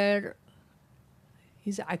where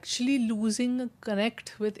he's actually losing a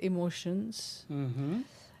connect with emotions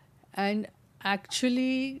and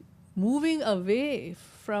actually moving away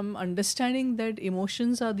from understanding that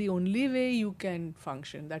emotions are the only way you can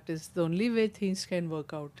function. That is the only way things can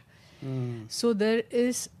work out. So there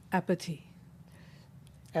is apathy.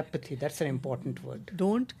 Apathy, that's an important word.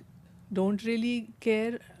 Don't really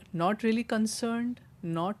care, not really concerned,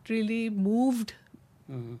 not really moved,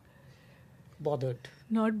 Bothered.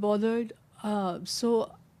 not bothered.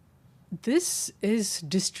 So this is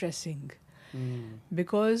distressing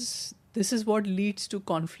because this is what leads to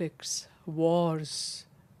conflicts, wars,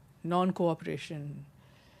 non-cooperation.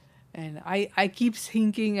 And I keep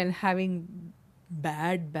thinking and having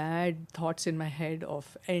bad thoughts in my head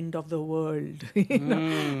of end of the world.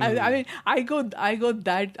 I mean, I go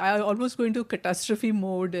that I almost go into catastrophe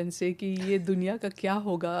mode and say कि ये दुनिया का क्या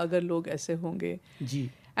होगा अगर लोग ऐसे होंगे. जी.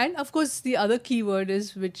 And of course, the other keyword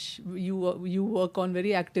is which you work on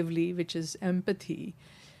very actively, which is empathy.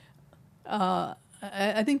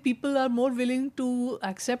 I think people are more willing to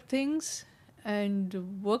accept things and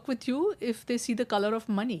work with you if they see the color of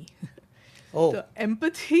money. Oh. So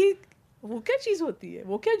empathy, वो क्या चीज़ होती है?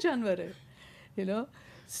 वो क्या जानवर है?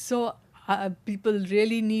 So people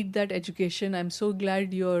really need that education. I'm so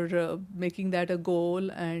glad you're making that a goal,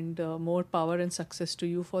 and more power and success to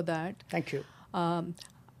you for that. Thank you.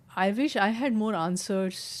 I wish I had more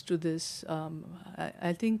answers to this.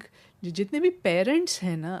 I think जितने भी parents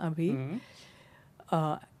हैं ना अभी,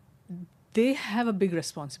 they have a big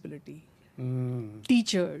responsibility.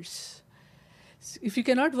 Teachers. If you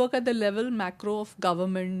cannot work at the level macro of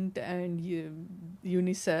government and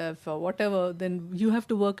UNICEF or whatever, then you have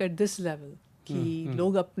to work at this level. कि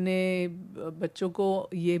लोग अपने बच्चों को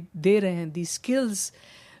ये दे रहे हैं, these skills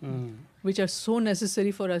which are so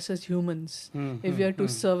necessary for us as humans if we are to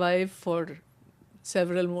survive for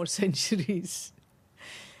several more centuries.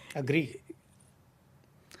 Agree.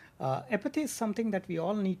 Empathy is something that we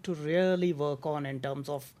all need to really work on in terms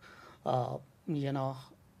of,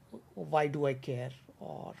 why do I care?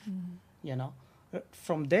 Or you know.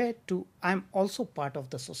 From there to I'm also part of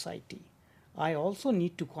the society. I also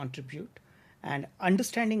need to contribute and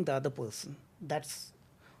understanding the other person. That's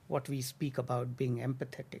what we speak about being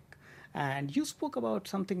empathetic. And you spoke about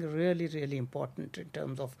something really, really important in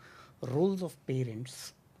terms of roles of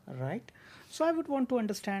parents, right? So I would want to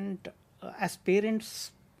understand as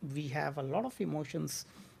parents, we have a lot of emotions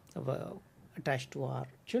uh, attached to our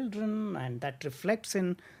children, and that reflects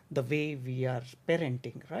in the way we are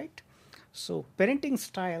parenting, right? So, parenting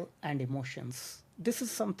style and emotions. This is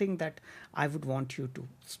something that I would want you to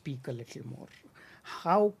speak a little more.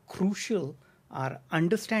 How crucial are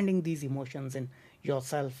understanding these emotions in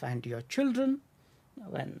yourself and your children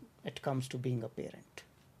when it comes to being a parent?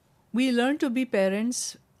 We learn to be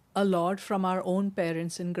parents a lot from our own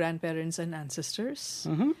parents and grandparents and ancestors,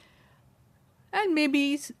 and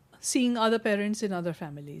maybe seeing other parents in other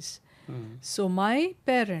families. So, my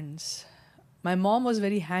parents, my mom was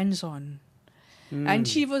very hands on. And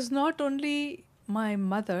she was not only my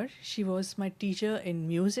mother, she was my teacher in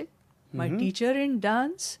music, my teacher in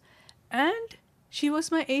dance, and she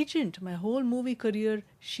was my agent. My whole movie career,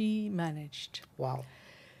 she managed. Wow.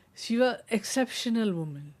 She was an exceptional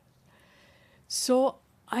woman. So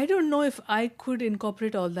I don't know if I could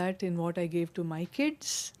incorporate all that in what I gave to my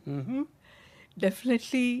kids.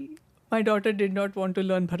 Definitely, my daughter did not want to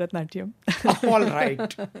learn Bharatnatyam. All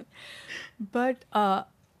right. But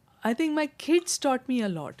I think my kids taught me a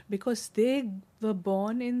lot because they were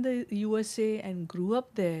born in the USA and grew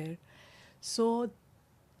up there. So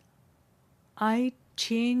I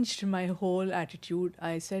changed my whole attitude.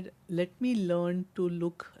 I said, let me learn to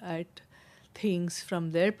look at things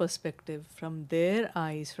from their perspective, from their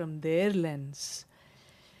eyes, from their lens.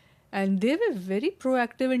 And they were very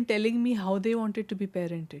proactive in telling me how they wanted to be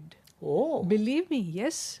parented. Oh. Believe me,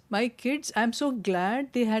 yes. My kids, I'm so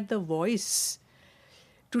glad they had the voice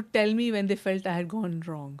to tell me when they felt I had gone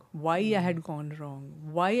wrong, why I had gone wrong,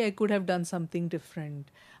 why I could have done something different,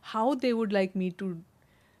 how they would like me to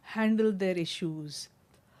handle their issues.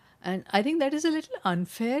 And I think that is a little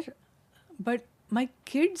unfair, but my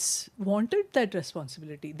kids wanted that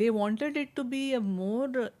responsibility. They wanted it to be a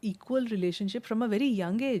more equal relationship from a very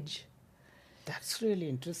young age. That's really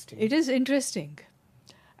interesting. It is interesting.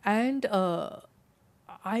 And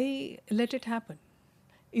I let it happen.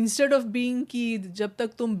 Instead of being कि जब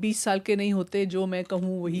तक तुम 20 साल के नहीं होते जो मैं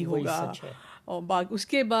कहूँ वही होगा और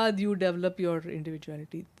उसके बाद you develop your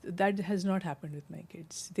individuality. That has not happened with my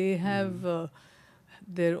kids. They have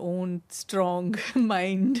their own strong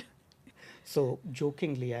mind. So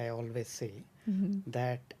jokingly, I always say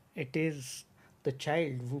that it is the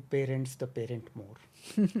child who parents the parent more.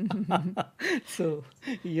 So,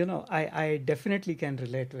 you know, I definitely can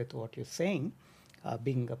relate with what you're saying,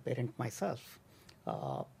 being a parent myself.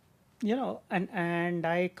 You know, and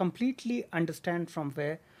I completely understand from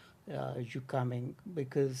where you're coming,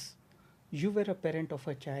 because you were a parent of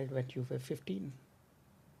a child when you were 15.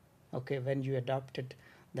 Okay, when you adopted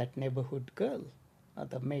that neighborhood girl,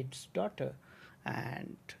 the maid's daughter,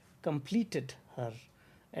 and completed her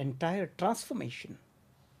entire transformation.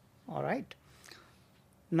 All right.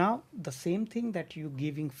 Now, the same thing that you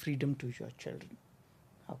giving freedom to your children.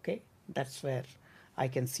 Okay, that's where I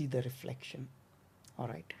can see the reflection. All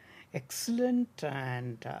right. Excellent.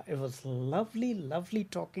 And it was lovely, lovely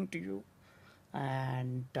talking to you.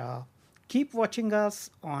 And keep watching us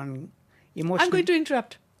on Emotional. I'm going to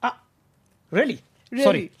interrupt. Really? Really?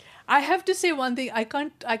 Sorry. I have to say one thing. I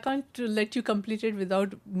can't let you complete it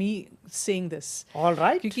without me saying this. All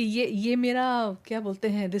right. क्योंकि ये मेरा क्या बोलते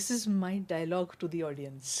हैं? This is my dialogue to the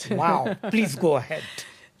audience. Wow. Please go ahead.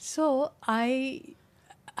 So I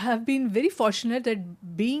have been very fortunate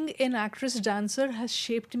that being an actress dancer has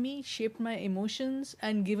shaped me, shaped my emotions,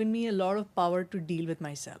 and given me a lot of power to deal with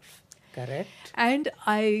myself. Correct. And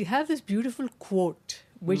I have this beautiful quote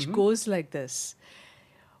which goes like this.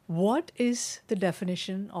 What is the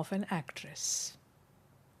definition of an actress?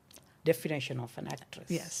 Definition of an actress.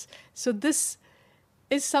 Yes. So this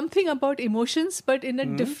is something about emotions, but in a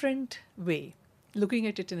different way, looking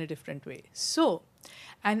at it in a different way. So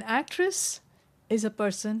an actress is a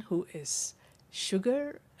person who is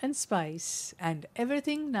sugar and spice and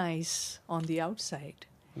everything nice on the outside.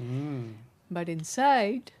 But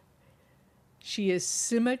inside, she is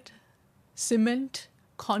cement,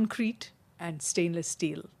 concrete, and stainless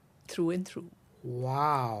steel through and through.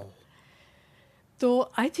 Wow.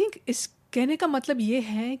 तो I think इस कहने का मतलब ये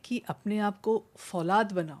है कि अपने आप को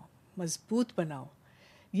फौलाद बनाओ, मजबूत बनाओ.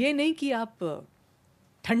 ये नहीं कि आप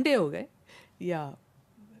ठंडे हो गए या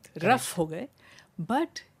रफ हो गए,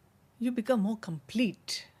 but you become more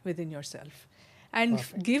complete within yourself and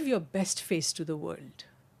give your best face to the world.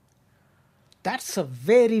 That's a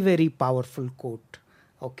very, very powerful quote.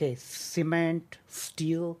 Okay, cement,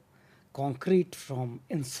 steel, concrete from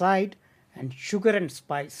inside, and sugar and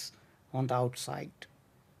spice on the outside.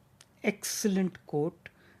 Excellent quote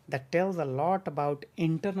that tells a lot about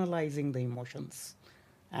internalizing the emotions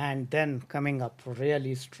and then coming up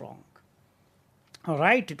really strong. All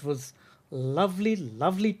right, it was lovely,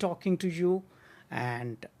 lovely talking to you,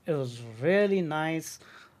 and it was really nice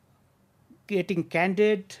getting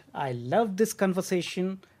candid. I loved this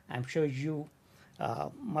conversation. I'm sure you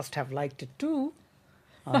must have liked it too.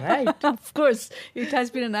 All right. Of course, it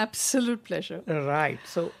has been an absolute pleasure. Right.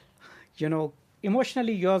 So,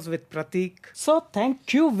 emotionally yours with Pratik. So,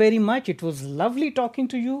 thank you very much. It was lovely talking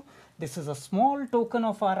to you. This is a small token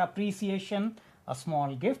of our appreciation, a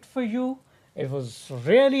small gift for you. It was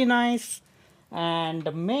really nice.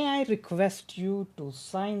 And may I request you to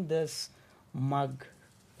sign this mug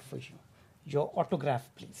for you? Your autograph,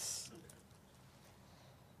 please.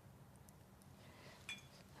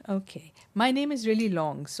 Okay. My name is really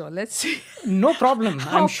long, so let's see. No problem.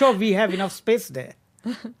 I'm sure we have enough space there.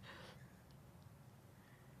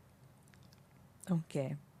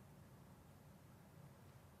 Okay.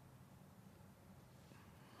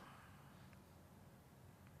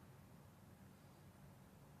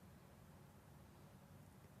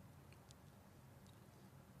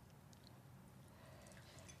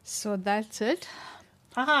 So that's it.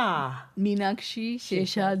 Meenakshi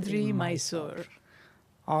Seshadri Mysore.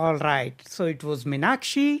 All right. So it was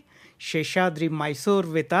Meenakshi Seshadri Mysore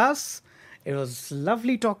with us. It was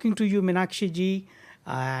lovely talking to you, Meenakshi ji.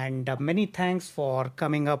 And many thanks for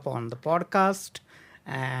coming up on the podcast.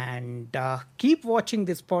 And keep watching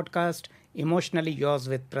this podcast, Emotionally Yours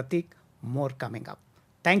with Pratik. More coming up.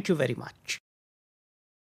 Thank you very much.